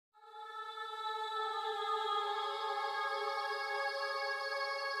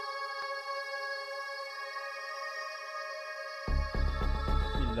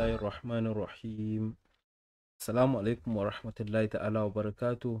Bismillahirrahmanirrahim. Assalamu alaikum wa rahmatullahi ta'ala wa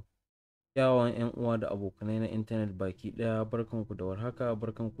barakatu. Yawan 'yan uwa da abokanai na intanet baki daya, barkanku da warhaka,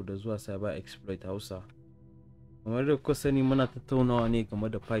 barkanku da zuwa Cyberxploit Hausa. Kamar da kuka sani, muna tattaunawa ne game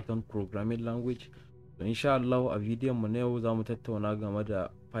da Python programming language. To insha Allah a bidiyon mu na yau za mu tattauna game da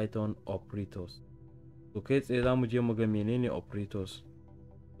Python operators. To kai tsaye za mu je mu ga menene operators.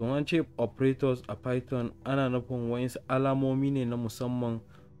 Don an ce operators a Python ana nufin wayansu alamomi ne na musamman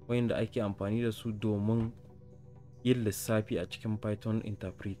wayanda ake amfani da su domin yin lissafi a cikin Python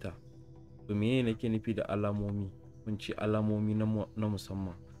interpreter. To me nake nufi da alamomi? Mun ce alamomi na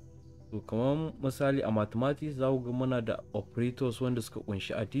musamman. To kamar misali a mathematics za ku ga muna da operators wanda suka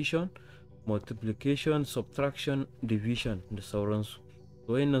kunshi addition, multiplication, subtraction, division da sauransu.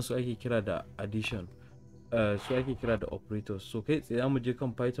 To wayannan su ake kira da addition. Su ake kira da operators. So kai tsaye mu je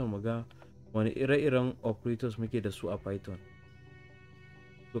kan Python mu ga wani ire-iren operators muke da su a Python.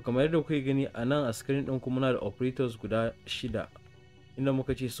 To kamar yadda kuke gani a nan a screen ɗin kuma muna da operators guda 6, inda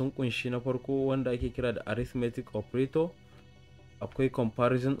muka ce sun kunshi na farko wanda ake kira da arithmetic operator, akwai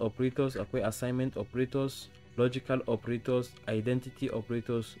comparison operators, akwai assignment operators, logical operators, identity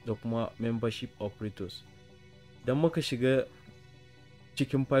operators da kuma membership operators. Idan muka shiga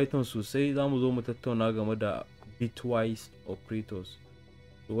cikin Python sosai za mu zo mu tattauna game da bitwise operators.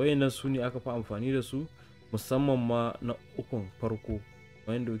 To wayannan su ne aka fi amfani da su, musamman ma na ukun farko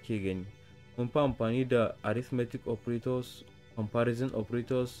wanda kuke gani. Mun fi amfani da arithmetic operators, comparison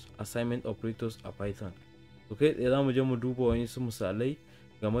operators, assignment operators a Python. To kai tsaye za mu je mu duba wayansu misalai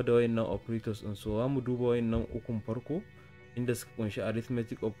game da wayannan operators din. So za mu duba wayannan ukun farko inda suka kunshi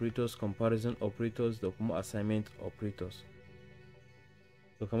arithmetic operators, comparison operators da kuma assignment operators.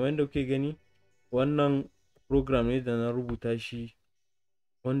 To kamar yadda kuke gani, wannan program ne da na rubuta shi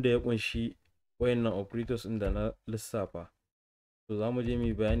wanda ya kunshi wayannan operators din da na lissafa. To za mu je mu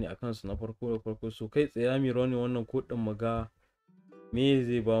yi bayani a kansu na farko. So kai tsaye mu run wannan code din mu ga me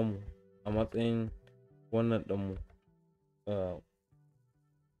zai bamu a matsayin wannan din mu.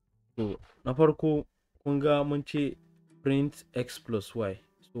 To na farko kun ga mun ce print x plus y.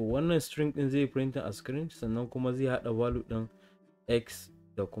 So wannan string din zai print a screen, sannan kuma zai hada value din x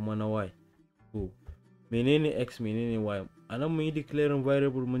da kuma na y. To menene x menene y? Anan mun yi declaring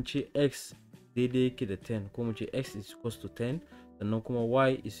variable, mun ce x daidai yake da 10, ko mu ce x is equals to 10, sannan kuma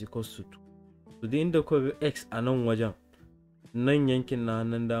y is equals to 2. To duk inda kuka ga x a nan wajen, nan yankin na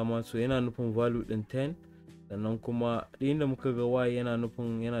hannun dama, so yana nufin value din 10, sannan kuma duk inda muka ga y yana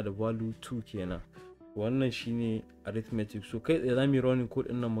nufin yana da value 2 kenan. Wannan shine arithmetic. So kai tsaye za mu yi running code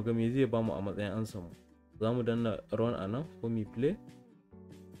din nan mu ga me zai bamu a matsayin answer mu. Za mu danna run a nan ko mu play.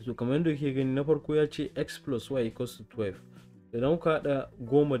 So kamar yadda kuke gani, na farko ya ce x plus y equals to 12. Idan muka haɗa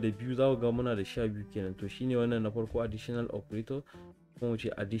 10 da 2 za ku ga muna da 12 kenan. To shine wannan na farko additional operator, ko mu ce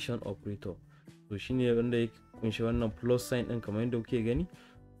addition operator. To shine wanda ya kunshi wannan plus sign din kamar yadda kuke gani.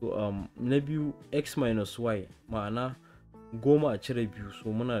 To na biyu x minus y, ma'ana 10 a cire 2, so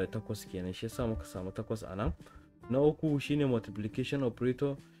muna da 8 kenan, shi yasa muka samu 8 a nan. Na uku shine multiplication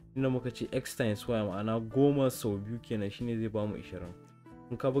operator, inda muka ce x times y, ma'ana 10 sau 2 kenan, shine zai bamu 20.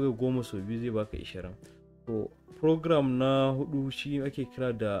 In ka buga 10 sau 2 zai baka 20. To program na hudu shi ake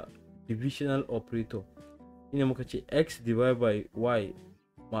kira da divisional operator, inda muka ce x divided by y,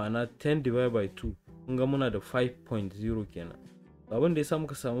 ma'ana 10 divided by 2, kun ga muna da 5.0 kenan. Abin da yasa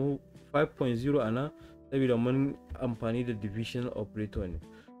muka samu 5.0 a nan saboda mun amfani da divisional operator ne.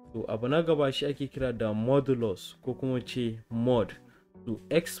 To abu na gaba shi ake kira da modulus, ko kuma ce mod. To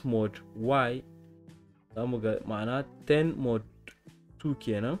x mod y, za mu ga ma'ana 10 mod 2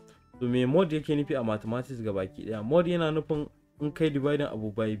 kenan. To me mod yake nufi a mathematics gabaki daya? Mod yana nufin in kai dividing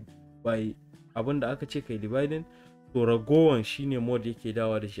abu by abin da aka ce kai dividing, to ragowan shine mod yake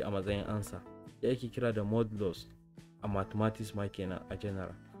dawa da shi a matsayin answer. Ya ake kira da modulus a mathematics ma kenan a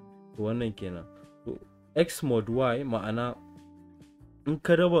general. To wannan kenan. To x mod y, ma'ana in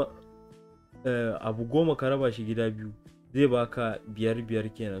ka raba abu 10 ka raba shi gida biyu zai baka 5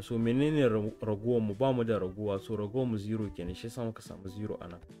 kenan. So menene ragowar mu? Ba mu da ragowa, so ragowar mu 0 kenan, shi yasa muka samu 0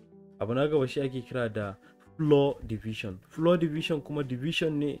 ana. Abu na gaba shi ake kira da floor division. Floor division kuma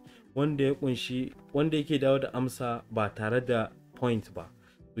division ne wanda ya kunshi, wanda yake dawo da amsa ba tare da point ba.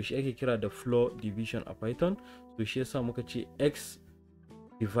 To shi ake kira da floor division a Python. To shi yasa muka ce x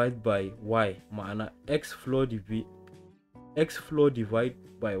divide by y, ma'ana x floor divide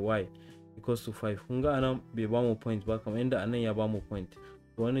by y equals to 5. Kun ga anan bai bamu point ba, kamar yadda anan ya bamu point.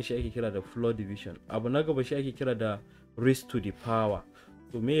 To wannan shi ake kira da floor division. Abu na gaba shi ake kira da raised to the power.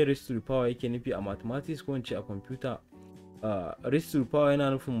 To me raised to the power yake nufi a mathematics ko in ce a computer? Raised to the power yana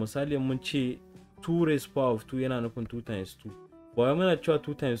nufin, misali mun ce 2 raised power of 2 yana nufin 2 times 2. ba wai muna cewa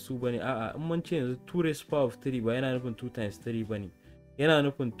 2 times 2 bane, a'a in mun ce yanzu 2 raised power of 3 ba yana nufin 2 times 3 bane, yana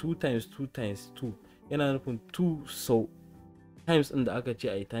nufin 2 times 2 times 2, yana nufin 2 sau times ɗin da aka ce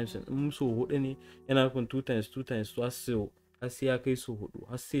a yi times ɗin. In so 4 ne yana nufin 2 times 2 times 2 har sai ya kai so 4,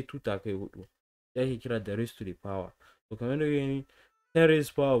 har sai 2 ta kai 4, ya ke kira da raised to the power. To kamar da gani 10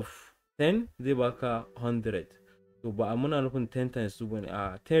 raised power of 10 zai baka 100. To ba muna nufin 10 times 2 bane,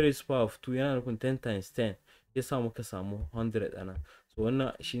 a 10 raised power of 2 yana nufin 10 times 10, ya sa muka samu 100 ana. So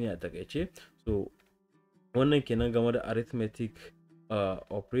wannan shine a takaice. So wannan kenan game da arithmetic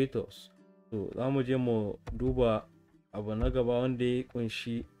operators. So za mu je mu duba abu na gaba wanda ya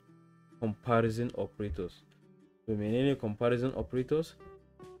kunshi comparison operators. To menene comparison operators?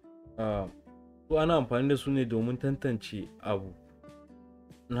 So ana amfani da su ne domin tantance abu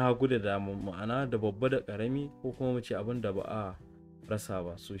na hagu da dama, ma'ana da babba da karami, ko kuma mu ce abin da ba a rasa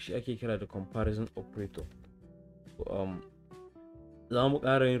ba. So shi ake kira da comparison operator. Za mu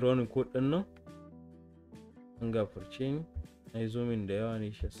ƙara yin running code ɗin nan. An gafarce ni, na yi zooming da yawa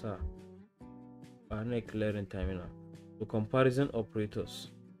ne shi yasa ba na clearing terminal. So comparison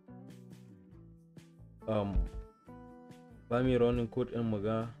operators. Ba mu running code ɗin mu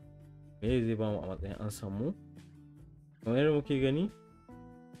ga me zai ba mu a matsayin an samu. Kamar yadda muke gani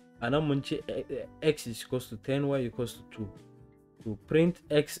a nan mun ce x is equals to 10, y equals to 2. To print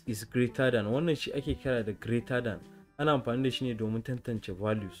x is greater than, wannan shi ake kira da greater than. Ana amfani da shi ne domin tantance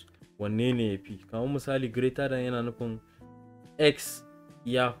values, wanne ne ya fi. Kamar misali greater than yana nufin x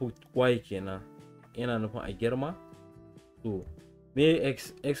ya fi y kenan, yana nufin a girma. So me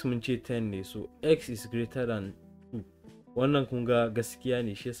x mun ce 10 ne, so x is greater than 2. Wannan kun ga gaskiya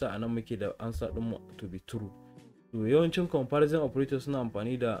ne, shi yasa anan muke da answer din mu to be true. To yawancin comparison operators suna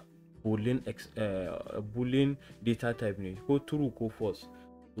amfani da boolean data type ne, ko true ko false.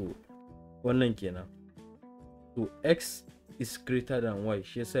 To wannan kenan. To x is greater than y,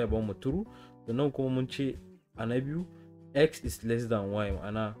 shi yasa ya ba mu true. Sannan kuma mun ce a na biyu x is less than y,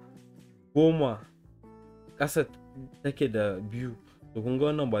 ma'ana 10 ƙasa take da 2. To kun ga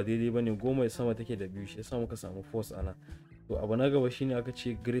wannan ba daidai bane, 10 sama take da 2, shi yasa muka samu false ana. To abu na gaba shine aka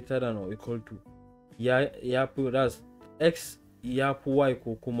ce greater than or equal to, ya fi x ya fi y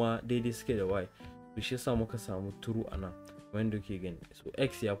ko kuma daidai suke da y. To shi yasa muka samu true ana, kamar yadda kuke gani. So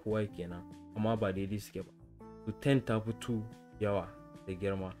x ya fi y kenan, amma ba daidai suke ba. To 10 ta fi 2 yawa da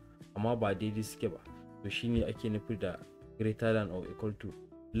girma, amma ba daidai suke ba. To shine ake nufi da greater than or equal to.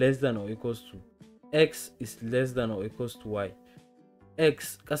 Less than or equals to, x is less than or equals to y.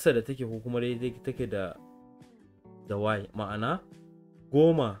 X ƙasa da take ko kuma daidai take da y, ma'ana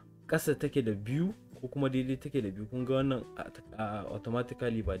 10 ƙasa take da 2 ko kuma daidai take da 2. Kun ga wannan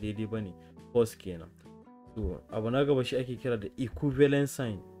automatically ba daidai bane, false kenan. To abu na gaba shi ake kira da equivalent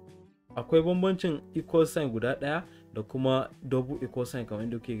sign. Akwai bambancin equal sign guda ɗaya da kuma double equal sign, kamar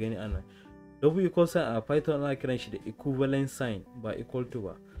yadda kuke gani ana. Double equal sign a Python ana kiran shi da equivalent sign, ba equal to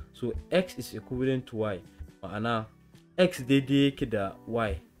ba. So x is equivalent to y, ma'ana x daidai yake da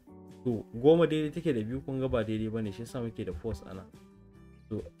y. To 10 daidai take da 2, kun ga ba daidai bane, shi yasa muke da false ana.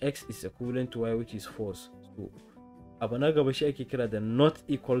 So x is equivalent to y, which is false. So abu na gaba shi ake kira da not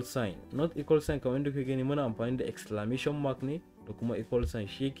equal sign. Not equal sign kamar yadda kuke gani muna amfani da exclamation mark ne da kuma equal sign,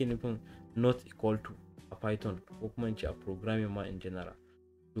 shi yake nufin not equal to a Python, ko kuma in ce a programming ma in general.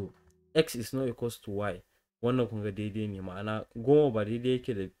 So x is not equals to y, wannan kun ga daidai ne, ma'ana 10 ba daidai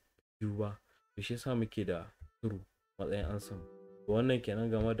yake da 2 ba. To shi yasa muke da true matsayin answer. To wannan kenan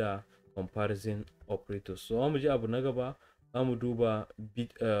game da comparison operators. So mu je abu na gaba, za mu duba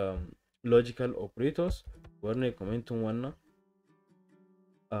logical operators. Wannan commenting wannan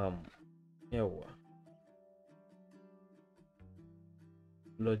yawa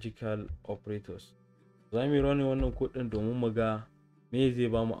logical operators. Za mu yi running wannan code din domin mu ga me zai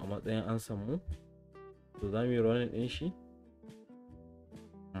ba mu a matsayin answer mu. To za mu yi running din shi.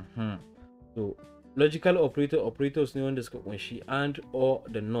 So logical operators ne wanda suka kunshi and, or,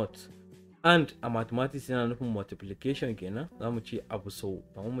 da not. And a mathematics yana nufin multiplication kenan. Za mu ce abu sau,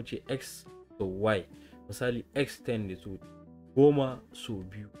 kamar mu ce x sau y. Misali x 10 ne, so 10 sau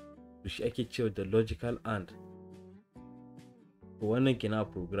 2. To shi ake cewa da logical and. To wannan kenan a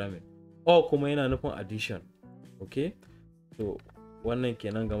programming. Or kuma yana nufin addition. Okay? So wannan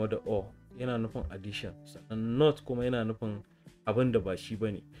kenan game da or, yana nufin addition. Sannan not kuma yana nufin abin da ba shi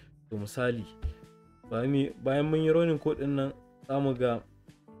bane. To misali bayan mun yi running code din nan, za mu ga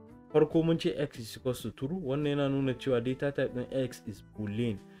farko mun ce x is equals to true. Wannan yana nuna cewa data type din x is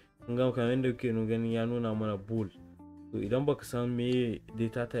boolean. Kun ga kamar yadda kuke gani ya nuna mana bool. To idan baka san me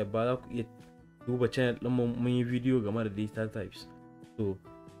data type ba, za ku iya duba channel din mun yi video game da data types. So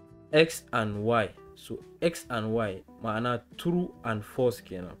x and y, so x and y ma'ana true and false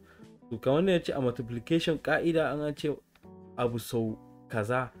kenan. to kamar da ya ce a multiplication ka'ida an ce abu sau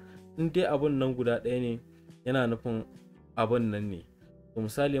kaza in dai abun nan guda ɗaya ne yana nufin abun nan ne. to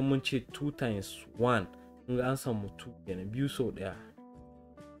misali mun ce 2 times 1 in ga an samu 2 kenan, biyu sau ɗaya.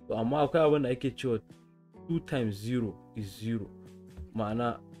 to amma akwai abin da ake cewa 2 times 0 is 0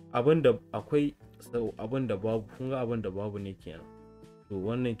 ma'ana abin da akwai sau abin da babu, kun ga abin da babu ne kenan. to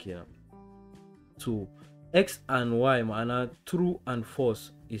wannan kenan. to x and y ma'ana true and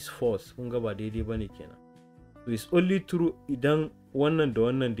false is false, kun ga ba daidai bane kenan. to is only true idan wannan da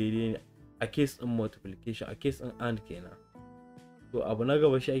wannan daidai ne a case in multiplication, a case in and kenan. to abu na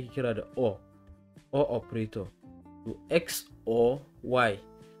gaba shi ake kira da or operator. to x or y,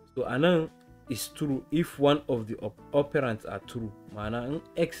 so anan is true if one of the operands are true, ma'ana in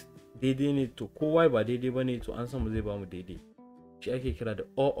x daidai ne to ko y ba daidai bane to an samu zai bamu daidai, shi ake kira da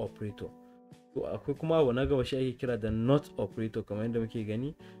or operator. to akwai kuma abu na gaba shi ake kira da not operator, kamar yadda muke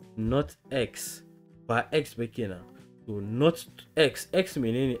gani not x ba x ba kenan. to not x, x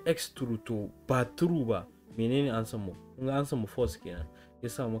menene, x true to ba true ba menene an samu, kun ga an samu false kenan,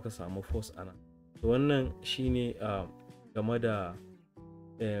 yasa muka samu false ana. to wannan shine game da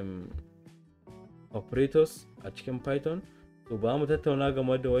operators a cikin Python. to ba mu tattauna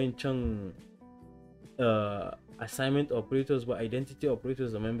game da wayancan assignment operators ba, identity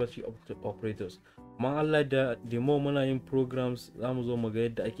operators da membership operators. amma Allah da demo muna yin programs za mu zo mu ga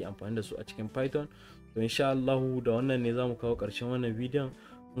yadda ake amfani da su a cikin Python. to insha Allah da wannan ne za mu kawo ƙarshen wannan bidiyon.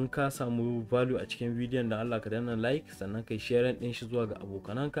 in ka samu value a cikin bidiyon da Allah ka danna like, sannan kai share din shi zuwa ga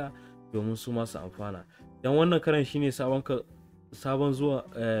abokananka domin su masu amfana. dan wannan karan shine sabon zuwa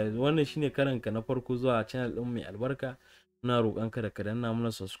wannan shine karanka na farko zuwa channel din mai albarka, muna roƙonka da ka danna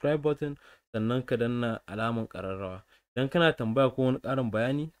mana subscribe button, sannan ka danna alaman ƙararrawa. dan kana tambaya ko wani ƙarin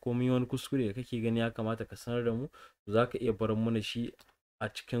bayani ko mun yi wani kuskure da kake gani ya kamata ka sanar da mu, za ka iya barin mana shi a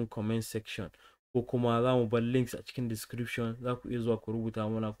cikin comment section, ko kuma za mu bar links a cikin description, za ku iya zuwa ku rubuta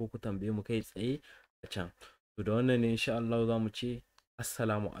mana ko ku tambaye mu kai tsaye a can. to da wannan ne insha Allah za mu ce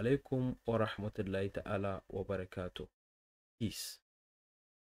assalamu alaikum wa rahmatullahi ta'ala wa barakatuh. Peace.